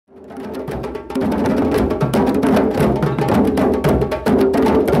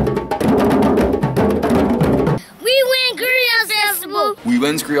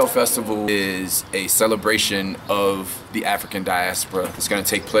Griot Festival is a celebration of the African diaspora. It's going to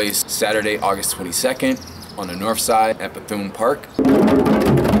take place Saturday, August 22nd on the north side at Bethune Park.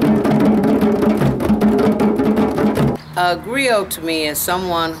 A griot to me is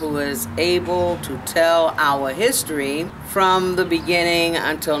someone who is able to tell our history from the beginning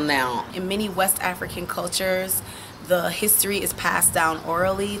until now. In many West African cultures, the history is passed down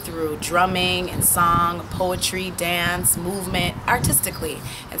orally through drumming and song, poetry, dance, movement, artistically.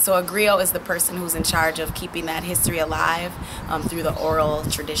 And so a griot is the person who's in charge of keeping that history alive through the oral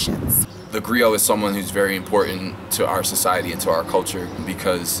traditions. The griot is someone who's very important to our society and to our culture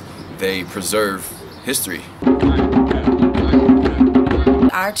because they preserve history.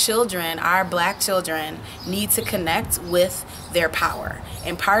 Our children, our black children, need to connect with their power.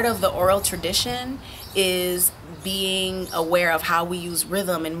 And part of the oral tradition is being aware of how we use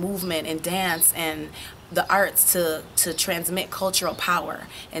rhythm and movement and dance and the arts to transmit cultural power.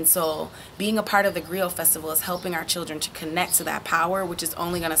 And so being a part of the Griot Festival is helping our children to connect to that power, which is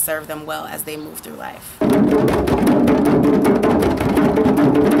only going to serve them well as they move through life.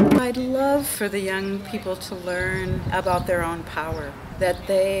 I'd love for the young people to learn about their own power, that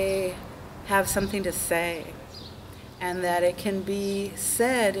they have something to say, and that it can be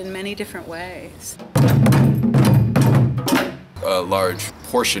said in many different ways. A large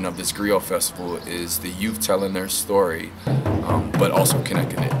portion of this Griot Festival is the youth telling their story, but also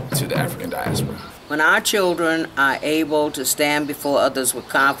connecting it to the African diaspora. When our children are able to stand before others with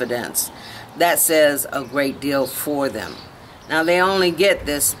confidence, that says a great deal for them. Now, they only get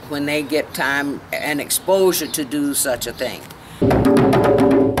this when they get time and exposure to do such a thing.